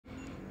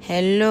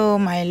Hello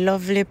my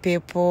lovely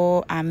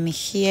people, I'm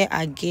here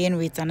again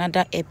with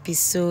another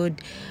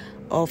episode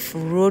of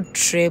Road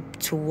Trip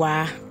to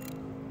Wa.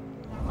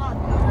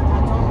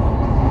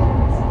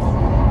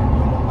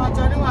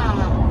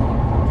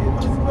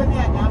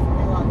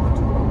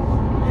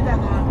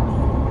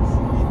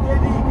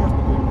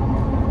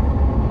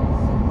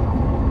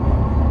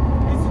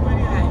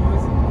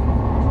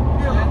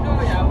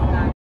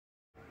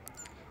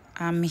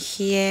 I'm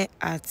here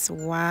at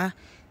Wa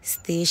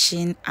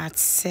station at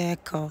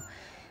Circle.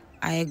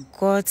 I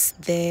got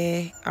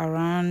there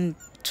around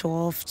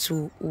 12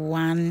 to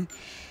 1.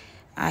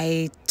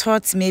 I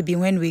thought maybe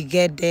when we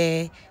get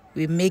there,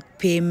 we make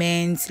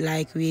payments,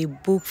 like we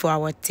book for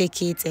our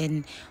ticket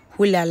and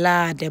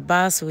hulala, the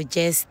bus will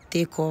just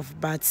take off.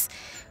 But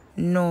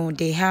no,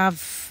 they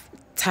have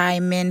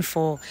timing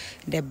for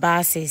the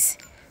buses.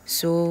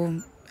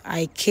 So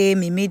I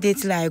came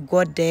immediately. I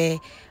got there.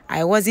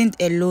 I wasn't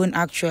alone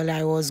actually.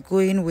 I was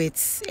going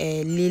with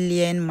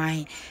Lillian,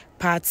 my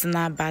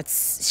partner, but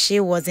she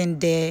wasn't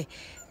there.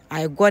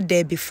 I got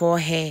there before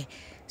her,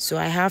 so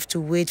I have to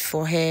wait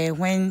for her.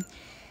 When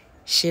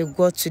she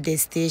got to the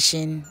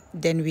station,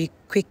 then we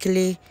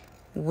quickly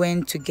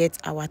went to get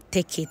our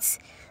tickets.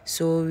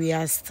 So we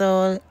are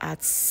still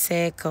at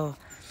Circle,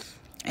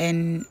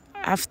 and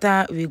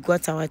after we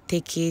got our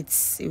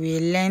tickets, we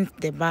learned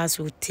the bus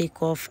will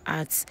take off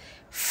at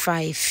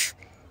 5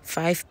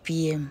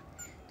 p.m.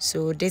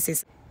 So this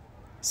is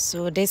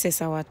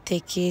our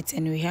ticket,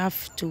 and we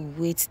have to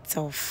wait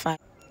till 5.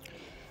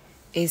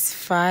 It's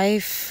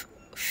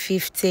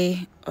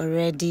 5:50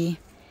 already,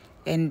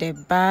 and the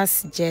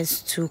bus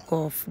just took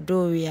off.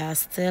 Though we are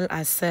still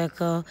at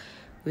Circle,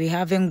 we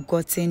haven't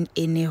gotten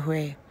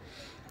anywhere.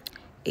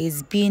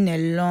 It's been a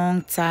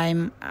long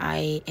time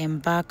I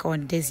embark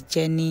on this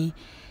journey.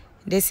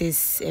 This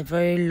is a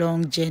very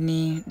long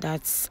journey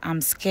that I'm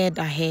scared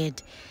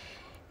ahead.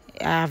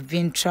 I've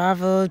been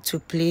traveled to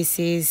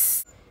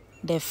places.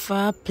 The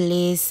far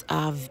place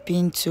I've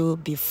been to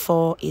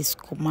before is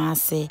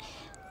Kumasi,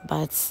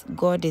 but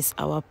God is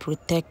our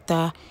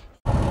protector.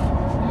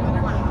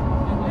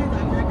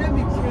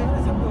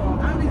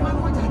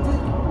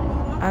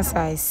 As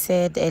I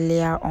said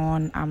earlier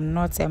on, I'm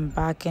not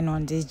embarking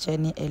on this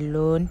journey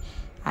alone.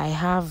 I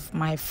have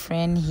my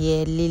friend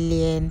here,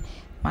 Lillian,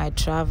 my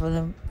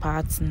traveling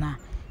partner.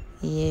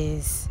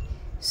 Yes,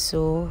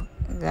 so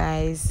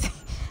guys,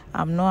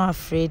 I'm not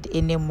afraid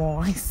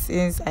anymore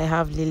since I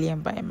have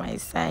Lillian by my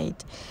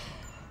side.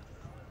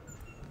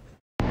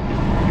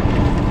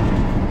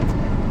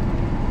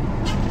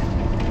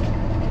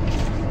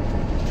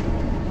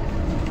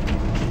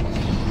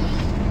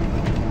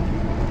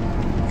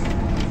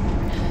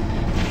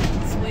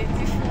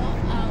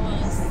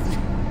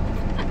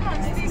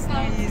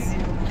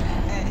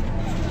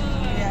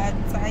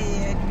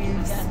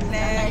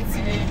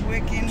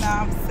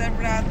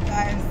 Several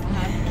times.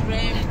 I've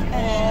dreamed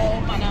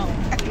all manner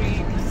of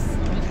dreams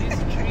on this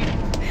trip.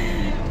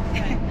 I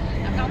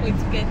can't wait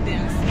to get there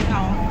and see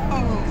how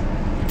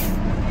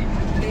the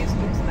place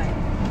looks like.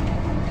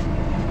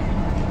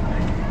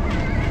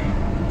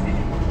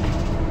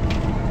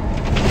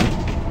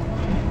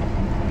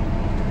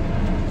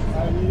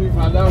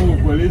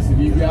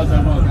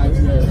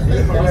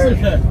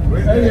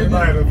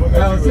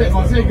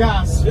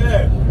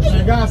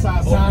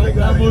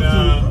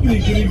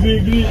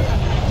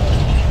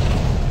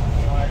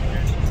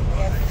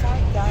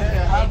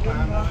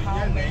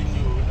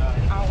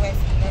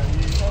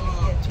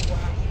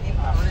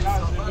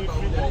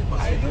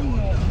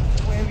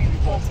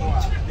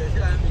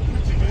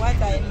 What I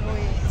know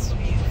is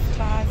we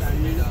passed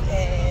and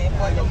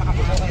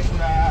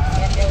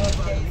there was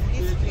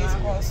this place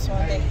called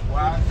Solid. We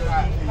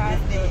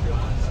passed there,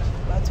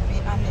 but to be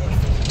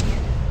honest,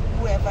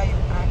 whoever you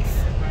ask,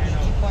 they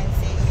keep on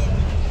saying,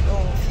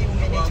 oh, a few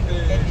minutes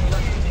we'll get there, a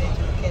few minutes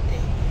we'll get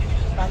there.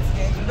 But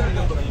there's no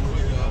hope.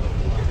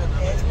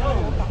 There's no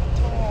hope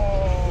at all.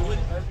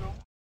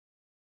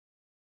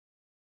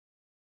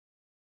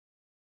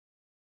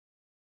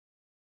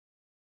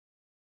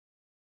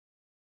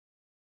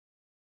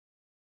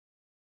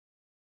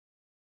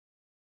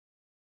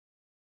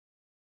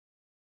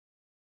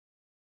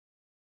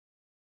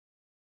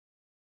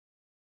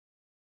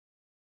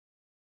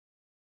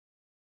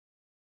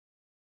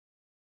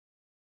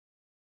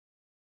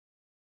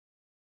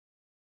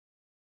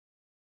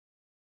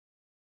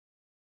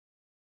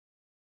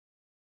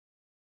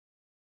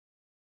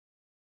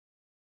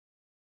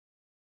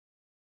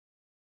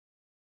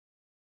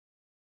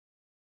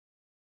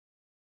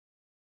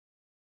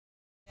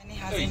 It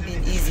hasn't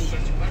been easy.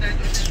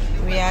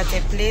 We are at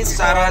a place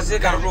and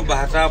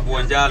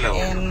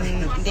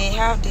they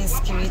have this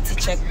security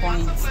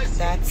checkpoint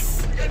that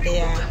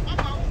they are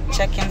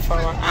checking for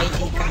our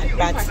ID card,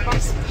 but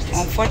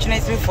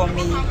unfortunately for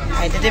me,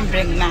 I didn't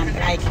bring none.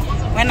 Like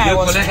when I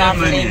was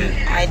traveling,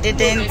 I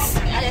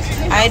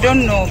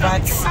don't know,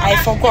 but I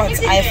forgot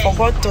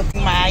to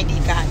bring my ID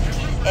card,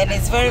 and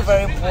it's very,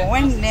 very poor.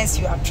 When next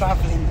you are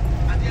traveling,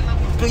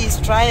 please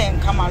try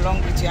and come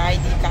along with your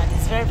ID card.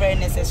 It's very, very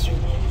necessary.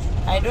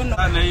 I don't know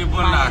my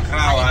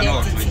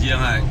identity.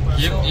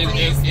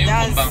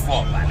 that's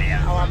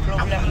our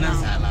problem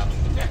now.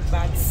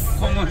 But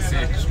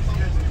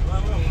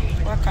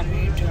what can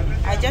we do?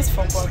 I just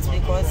forgot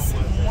because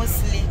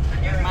mostly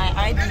my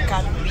ID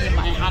card will be in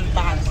my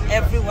handbag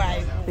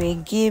everywhere. We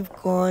give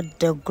God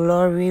the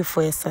glory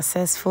for a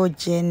successful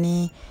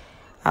journey.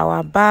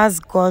 Our bus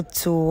got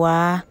to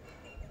Wa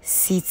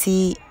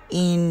City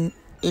in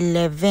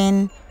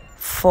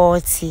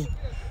 11:40.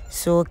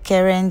 So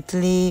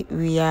currently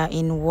we are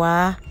in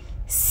Wa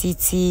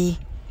City,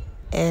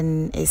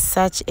 and it's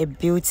such a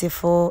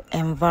beautiful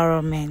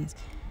environment,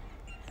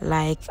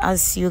 like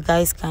as you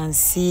guys can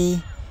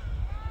see.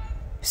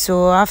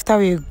 So after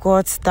we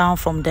got down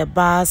from the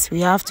bus,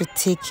 we have to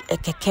take a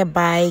keke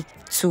bike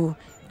to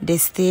the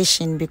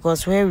station,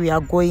 because where we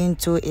are going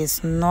to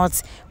is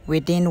not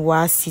within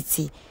Wa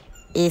City.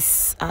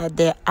 It's at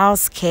the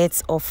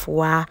outskirts of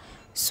Wa.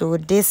 So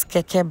this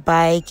keke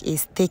bike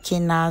is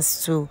taking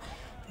us to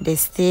the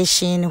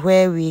station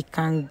where we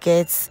can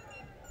get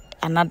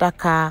another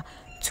car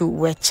to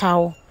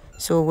Wechau.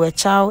 So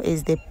Wechau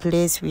is the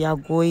place we are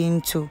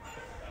going to.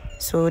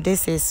 So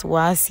this is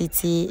Wa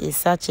City. It's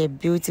such a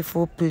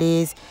beautiful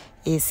place.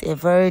 It's a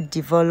very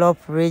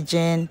developed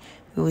region.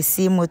 You will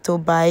see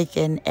motorbike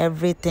and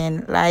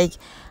everything. Like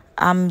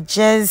I'm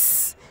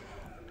just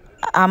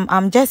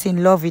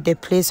in love with the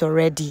place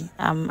already.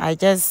 I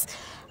just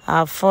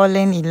have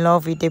fallen in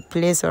love with the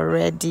place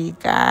already,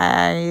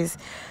 guys.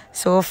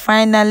 So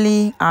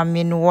finally I'm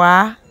in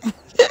Wa. So we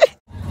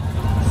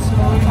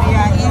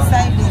are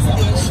inside the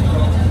station.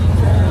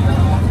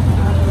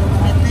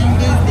 I think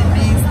this is the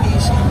main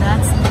station that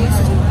leads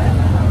to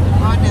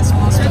all the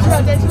small cities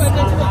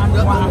around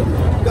Wa.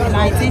 And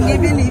I think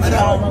even if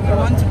you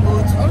want to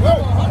go to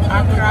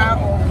Accra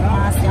or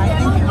Kumasi, I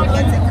think you will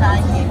get a car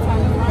here,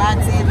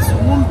 but it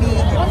won't be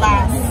a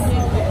bus.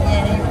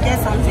 Yeah, you get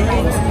something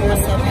like 2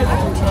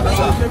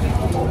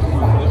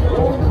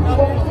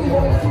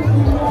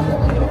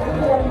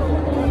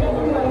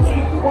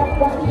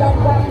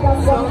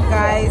 So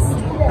guys,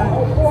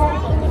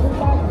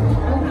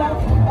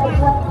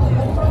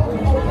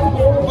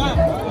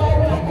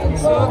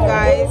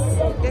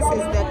 this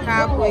is the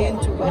car going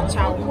to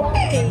Wechau.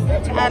 Hey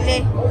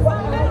Charlie,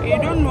 you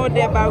don't know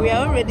that, but we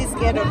are already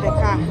scared of the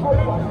car.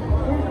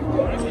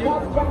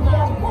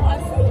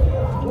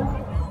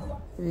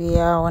 We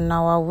are on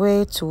our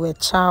way to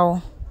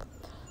Wechau.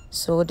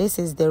 So this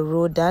is the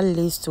road that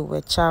leads to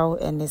Wechau,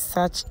 and it's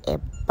such a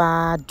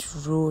bad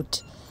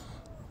road.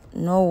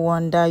 No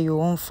wonder you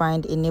won't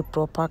find any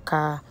proper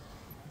car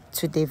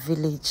to the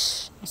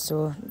village.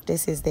 So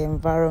this is the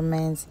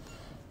environment.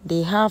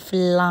 They have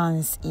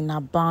lands in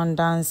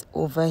abundance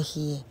over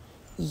here.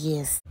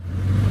 Yes.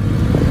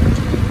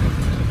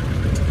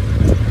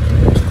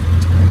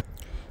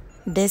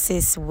 This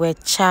is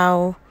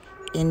Wechau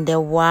in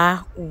the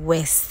Wa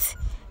West.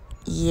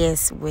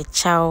 Yes,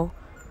 Wechau,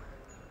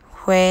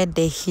 where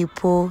the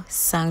HIPPO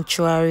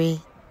sanctuary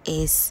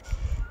is.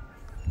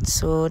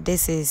 So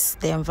this is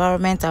the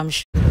environment I'm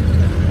sure.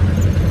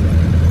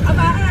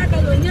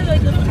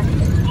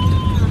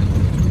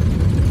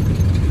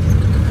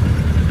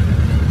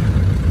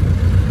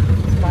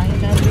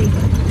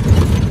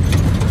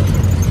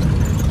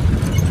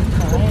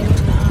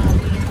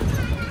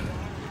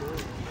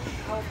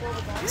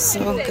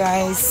 So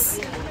guys,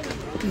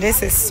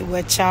 this is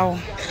Wechau.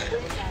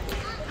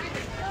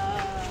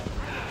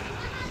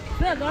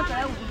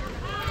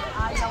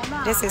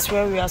 This is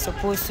where we are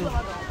supposed to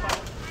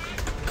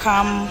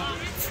come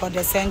for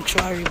the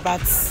sanctuary,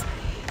 but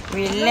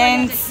we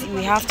learned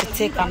we have to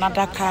take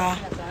another car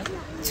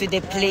to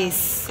the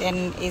place,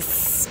 and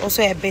it's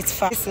also a bit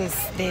far. This is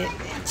the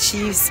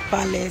chief's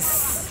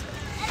palace.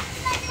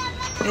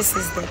 This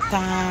is the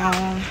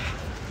town.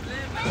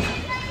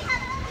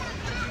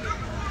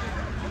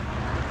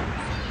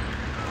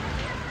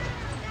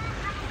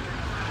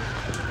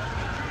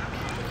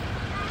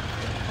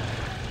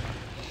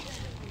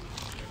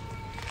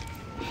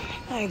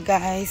 Hi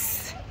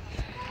guys,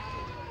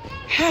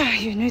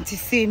 you need to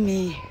see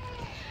me.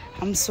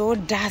 I'm so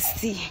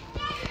dusty,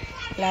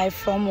 like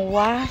from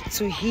Wa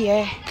to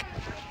here.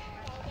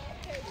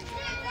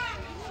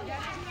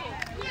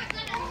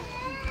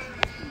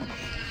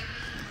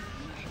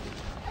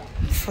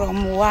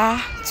 From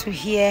Wa to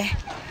here,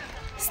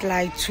 it's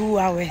like 2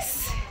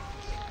 hours.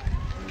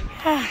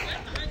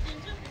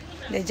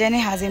 The journey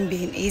hasn't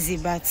been easy,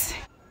 but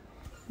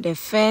the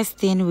first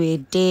thing we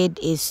did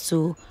is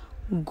to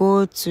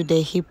go to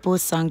the HIPPO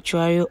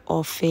sanctuary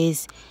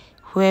office,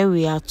 where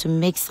we have to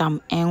make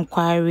some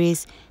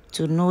enquiries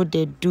to know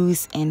the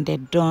do's and the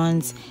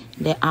don'ts,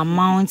 the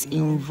amounts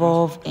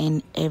involved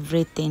and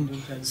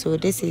everything. So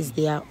this is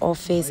their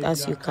office.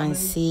 As you can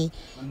see,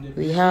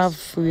 we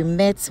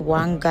met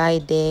one guy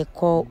there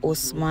called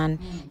Osman.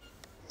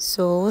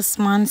 So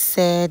Osman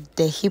said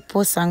the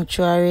HIPPO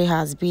sanctuary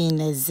has been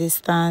in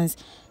existence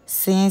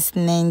since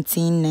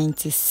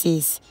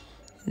 1996.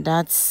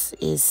 That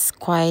is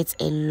quite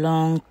a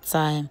long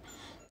time.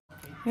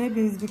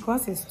 maybe it's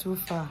because it's too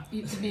far.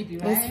 Maybe,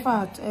 right? It's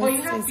far. But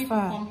you have it's people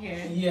far. come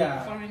here,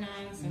 Yeah.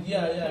 foreigners and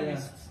Yeah.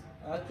 tourists.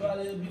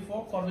 Actually,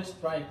 before COVID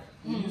strike,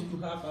 we used to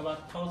have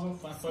about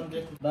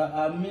 1,500. But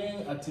our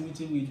main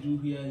activity we do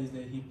here is the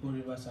HIPPO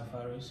River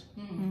Safaris.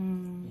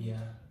 Yeah,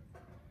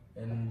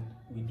 and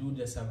we do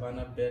the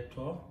Savanna bird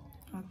tour.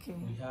 Okay.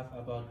 We have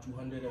about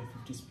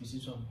 250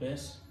 species of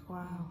birds.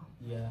 Wow.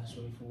 Yeah,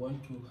 so if you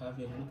want to have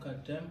a look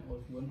at them or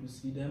if you want to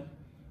see them,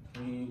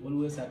 we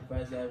always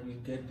advise that we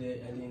get there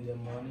early in the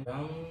morning,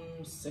 around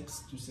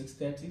 6 to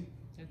 6:30.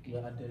 Okay. We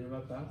are at the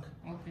river bank.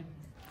 Okay.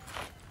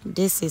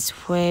 This is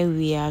where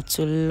we are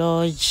to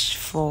lodge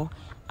for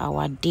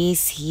our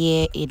days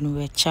here in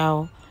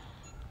Wechau.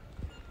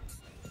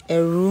 A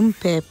room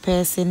per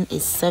person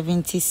is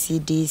 70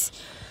 cedis,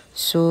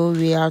 so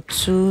we are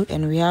two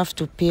and we have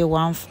to pay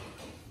one.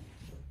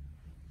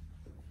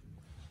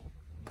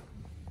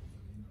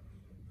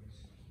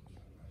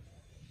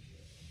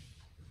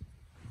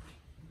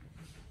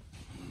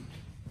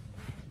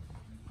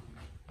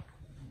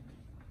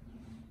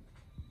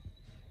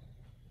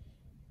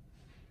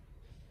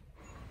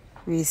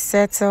 We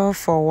settle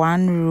for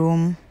one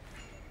room,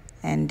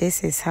 and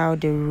this is how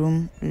the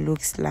room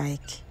looks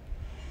like.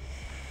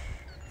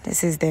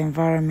 This is the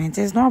environment.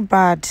 It's not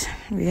bad.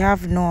 We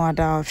have no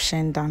other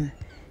option than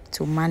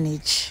to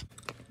manage.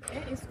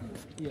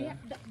 Yeah.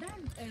 That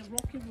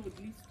rocky road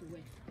leads to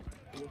where?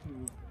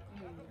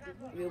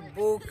 We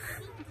booked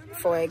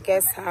for a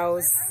guest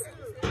house.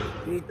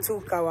 We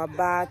took our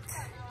bath.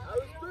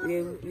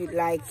 We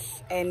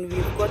and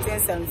we've gotten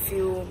some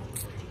few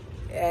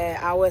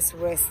hours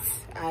rest.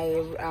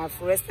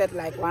 I've rested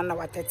like 1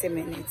 hour 30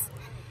 minutes,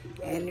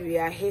 and we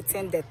are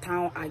hitting the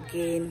town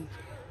again.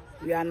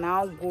 We are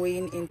now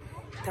going in.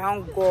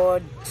 Thank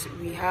God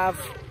we have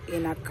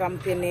in a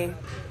company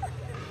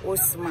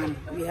Osman.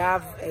 We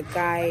have a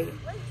guy,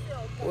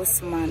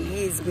 Osman.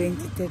 He is going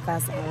to take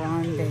us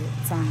around the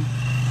town.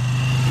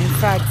 In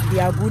fact,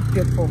 they are good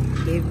people.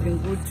 They've been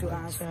good to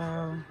us.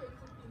 I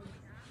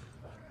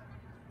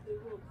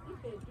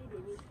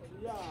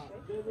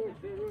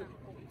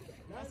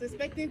was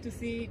expecting to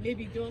see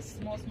maybe just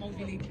small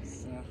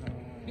villages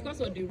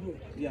because of the road.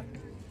 Yeah.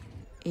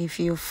 If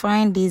you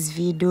find this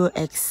video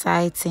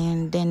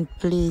exciting, then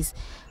please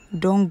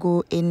don't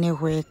go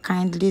anywhere.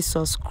 Kindly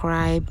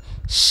subscribe,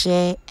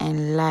 share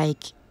and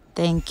like.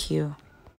 Thank you.